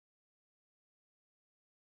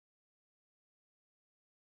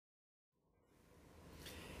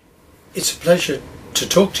It's a pleasure to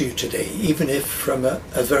talk to you today, even if from a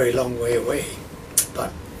very long way away.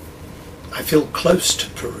 But I feel close to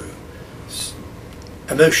Peru,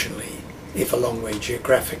 emotionally, if a long way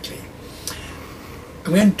geographically.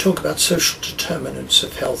 I'm going to talk about social determinants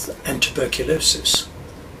of health and tuberculosis.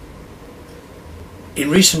 In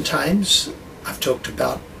recent times, I've talked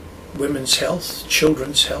about women's health,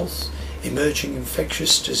 children's health, emerging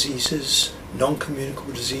infectious diseases,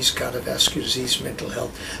 non-communicable disease, cardiovascular disease, mental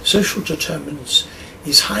health. Social determinants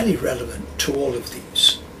is highly relevant to all of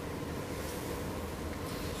these.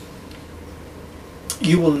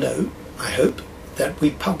 You will know, I hope, that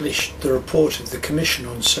we published the report of the Commission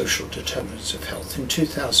on Social Determinants of Health in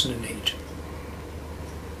 2008.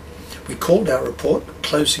 We called our report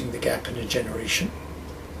Closing the Gap in a Generation,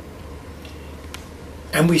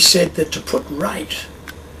 and we said that to put right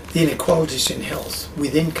the inequalities in health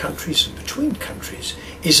within countries and between countries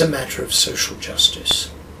is a matter of social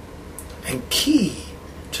justice. And key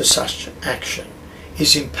to such action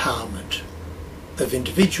is empowerment of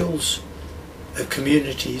individuals, of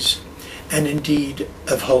communities, and indeed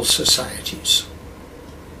of whole societies.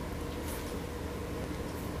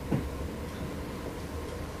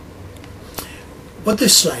 What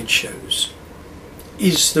this slide shows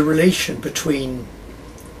is the relation between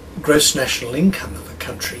gross national income of a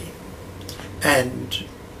country and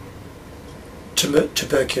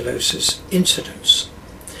tuberculosis incidence.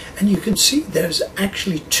 And you can see there's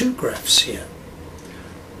actually two graphs here.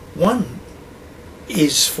 One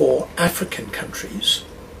is for African countries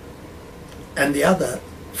and the other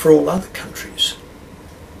for all other countries.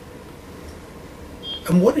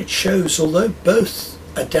 And what it shows, although both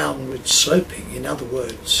are downward sloping, in other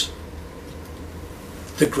words,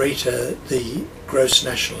 the greater the gross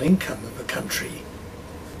national income of a country,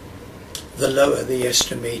 the lower the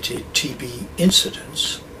estimated TB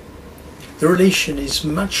incidence, the relation is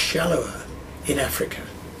much shallower in Africa.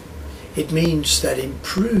 It means that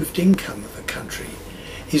improved income of a country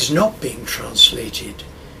is not being translated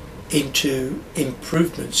into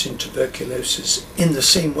improvements in tuberculosis in the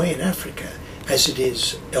same way in Africa as it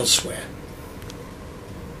is elsewhere.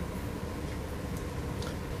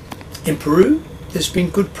 In Peru, there's been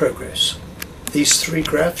good progress. These three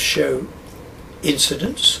graphs show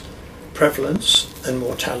incidence, prevalence, and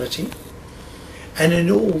mortality. And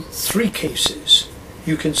in all three cases,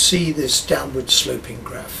 you can see this downward sloping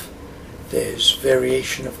graph. There's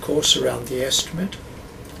variation, of course, around the estimate,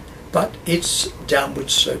 but it's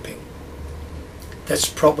downward sloping. That's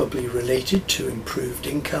probably related to improved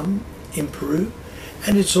income in Peru,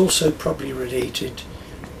 and it's also probably related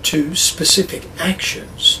to specific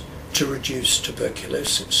actions to reduce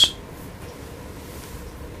tuberculosis.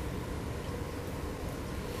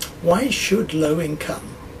 Why should low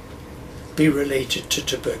income be related to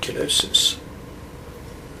tuberculosis?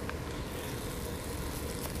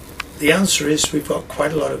 The answer is we've got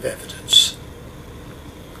quite a lot of evidence.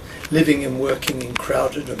 Living and working in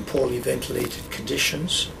crowded and poorly ventilated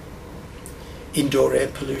conditions, indoor air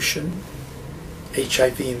pollution,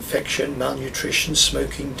 HIV infection, malnutrition,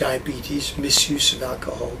 smoking, diabetes, misuse of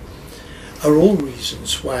alcohol are all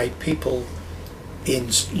reasons why people in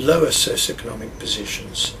lower socioeconomic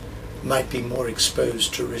positions might be more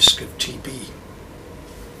exposed to risk of TB.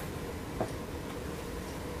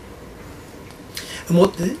 And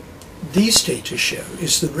what these data show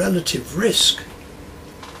is the relative risk,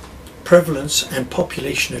 prevalence and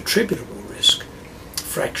population attributable risk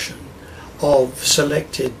fraction of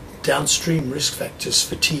selected downstream risk factors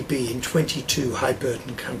for TB in 22 high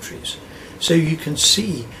burden countries. So you can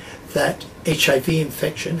see that HIV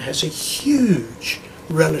infection has a huge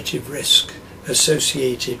relative risk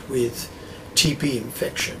associated with TB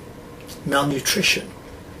infection. Malnutrition,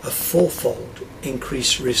 a fourfold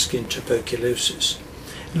increased risk in tuberculosis.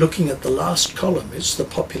 Looking at the last column, it's the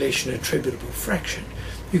population attributable fraction.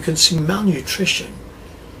 You can see malnutrition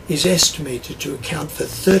is estimated to account for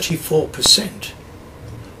 34%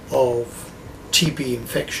 of TB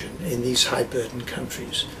infection in these high burden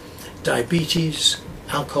countries. Diabetes,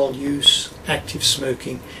 alcohol use, active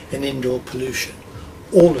smoking, and indoor pollution,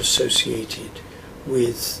 all associated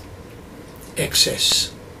with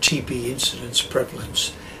excess TB incidence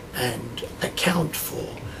prevalence and account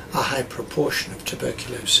for a high proportion of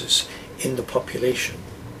tuberculosis in the population.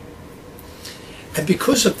 And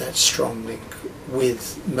because of that strong link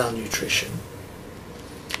with malnutrition,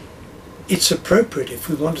 it's appropriate, if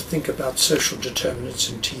we want to think about social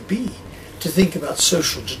determinants in TB, to think about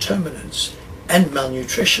social determinants and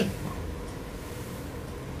malnutrition.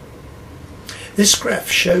 This graph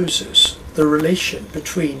shows us the relation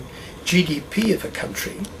between GDP of a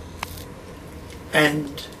country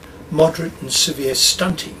and moderate and severe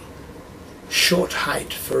stunting short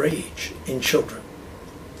height for age in children.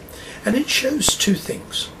 And it shows two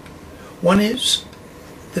things. One is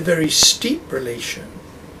the very steep relation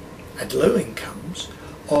at low incomes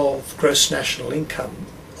of gross national income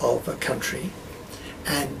of a country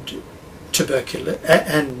and tuberculosis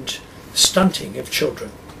and stunting of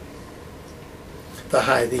children. The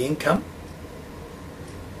higher the income,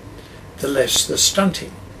 the less the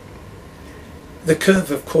stunting. The curve,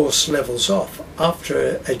 of course, levels off.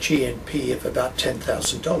 After a GNP of about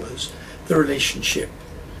 $10,000, the relationship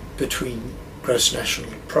between gross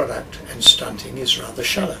national product and stunting is rather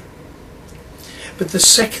shallow. But the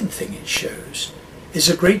second thing it shows is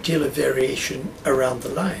a great deal of variation around the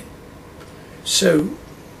line. So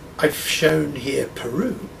I've shown here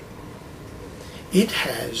Peru. It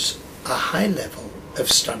has a high level of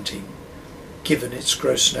stunting given its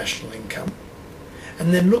gross national income.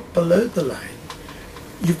 And then look below the line.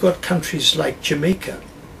 You've got countries like Jamaica,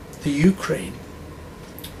 the Ukraine,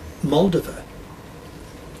 Moldova,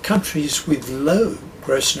 countries with low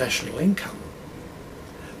gross national income,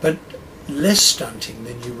 but less stunting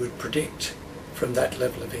than you would predict from that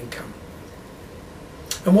level of income.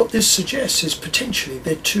 And what this suggests is potentially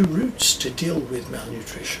there are two routes to deal with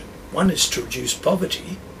malnutrition. One is to reduce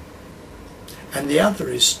poverty, and the other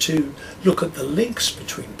is to look at the links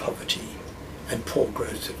between poverty and poor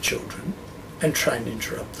growth of children and try and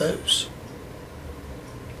interrupt those.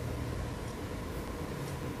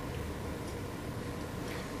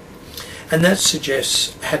 And that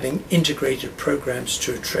suggests having integrated programs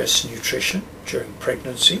to address nutrition during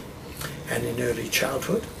pregnancy and in early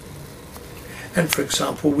childhood. And for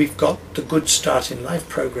example, we've got the Good Start in Life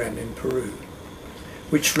program in Peru,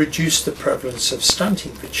 which reduced the prevalence of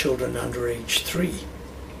stunting for children under age 3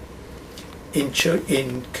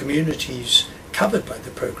 in communities covered by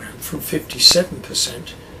the program from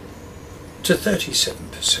 57% to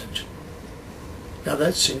 37%. Now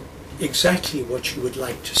that's exactly what you would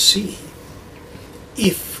like to see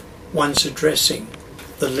if one's addressing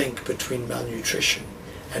the link between malnutrition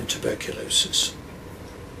and tuberculosis.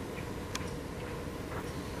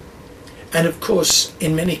 And of course,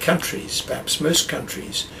 in many countries, perhaps most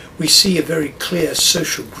countries, we see a very clear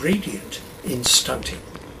social gradient in stunting.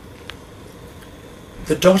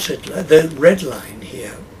 The red line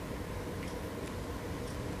here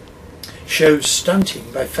shows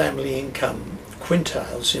stunting by family income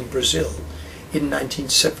quintiles in Brazil in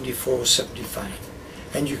 1974-75.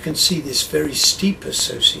 And you can see this very steep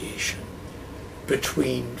association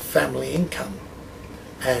between family income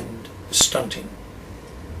and stunting.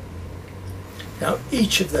 Now,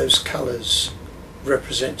 each of those colours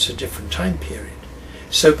represents a different time period.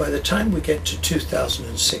 So by the time we get to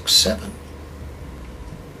 2006-7,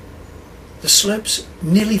 the slope's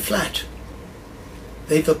nearly flat.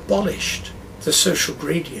 They've abolished the social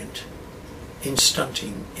gradient in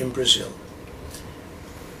stunting in Brazil.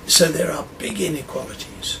 So there are big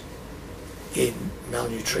inequalities in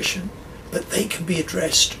malnutrition, but they can be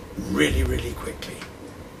addressed really, really quickly.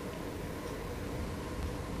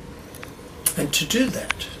 And to do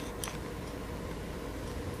that,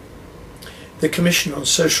 the Commission on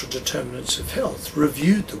Social Determinants of Health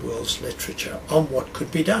reviewed the world's literature on what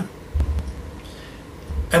could be done.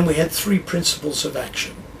 And we had 3 principles of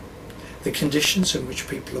action: the conditions in which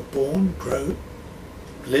people are born, grow,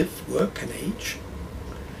 live, work and age,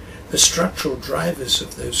 the structural drivers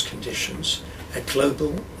of those conditions at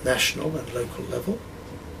global, national and local level,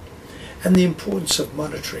 and the importance of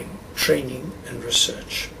monitoring, training and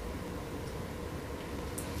research.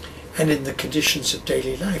 And in the conditions of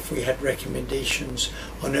daily life, we had recommendations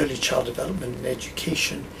on early child development and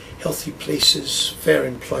education, healthy places, fair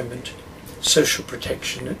employment, social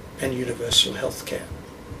protection and universal health care.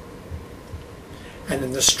 And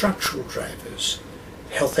in the structural drivers,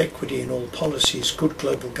 health equity in all policies, good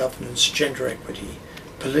global governance, gender equity,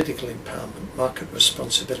 political empowerment, market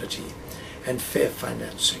responsibility, and fair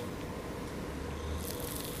financing.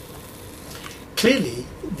 Clearly,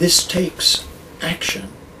 this takes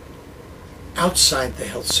action outside the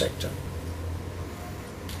health sector.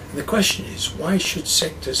 And the question is, why should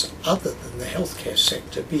sectors other than the healthcare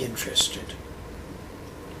sector be interested?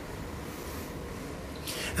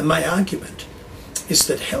 And my argument is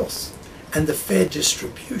that health and the fair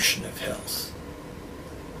distribution of health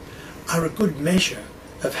are a good measure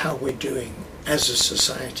of how we're doing as a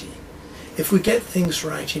society. If we get things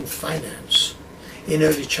right in finance, in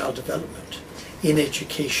early child development, in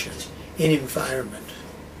education, in environment,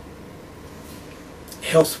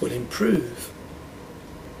 health will improve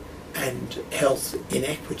and health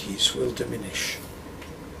inequities will diminish.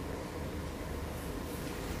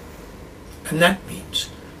 And that means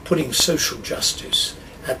putting social justice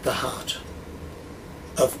at the heart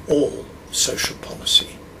of all social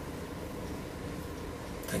policy.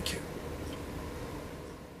 Thank you.